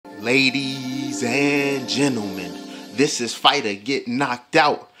Ladies and gentlemen, this is fighter get knocked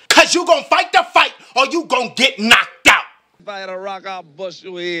out. Cause you gonna fight the fight or you gonna get knocked out. If I had a rock, I'll bust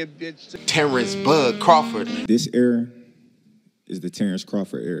your head, bitch. Terence Crawford. This era is the Terence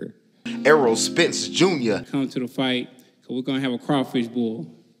Crawford era. Errol Spence Jr. Come to the fight, cause we're gonna have a crawfish boil.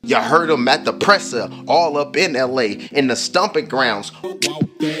 You heard him at the presser, all up in LA, in the stomping grounds.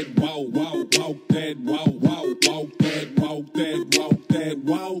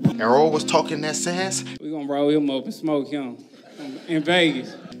 Errol was talking that sass. We're gonna roll him up and smoke him in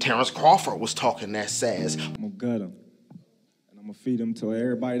Vegas. Terence Crawford was talking that sass. I'm gonna gut him. And I'm gonna feed him to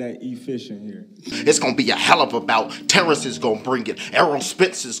everybody that eat fish in here. It's gonna be a hell of a bout. Terence is gonna bring it. Errol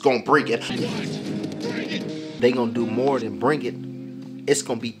Spence is gonna bring it. They gonna do more than bring it. It's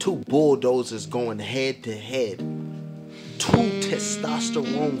gonna be two bulldozers going head to head. Two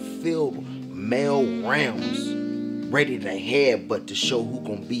testosterone-filled male rounds. Ready to headbutt to show who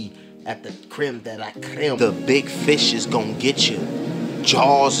gonna be at the creme de la creme. The big fish is gonna get you.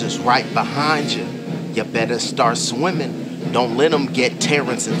 Jaws is right behind you. You better start swimming. Don't let them get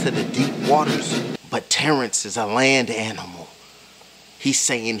Terence into the deep waters. But Terence is a land animal. He's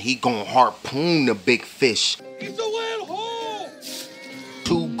saying he gonna harpoon the big fish. It's a whale hole!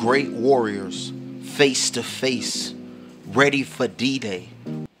 Two great warriors, face to face, ready for D-Day.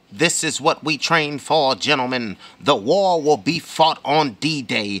 This is what we trained for, gentlemen. The war will be fought on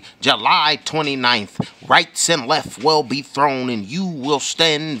D-Day, July 29th. Rights and left will be thrown and you will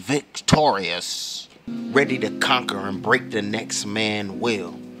stand victorious. Ready to conquer and break the next man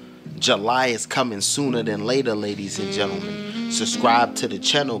will. July is coming sooner than later, ladies and gentlemen. Subscribe to the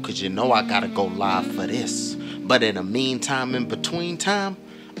channel because you know I gotta go live for this. But in the meantime, in between time,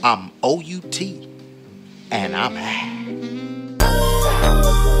 I'm OUT and I'm out.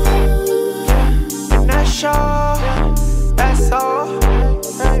 Not sure, that's all.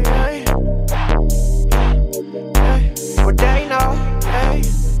 Hey, hey. Hey. But they know, hey.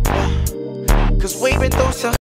 Cause we've been through some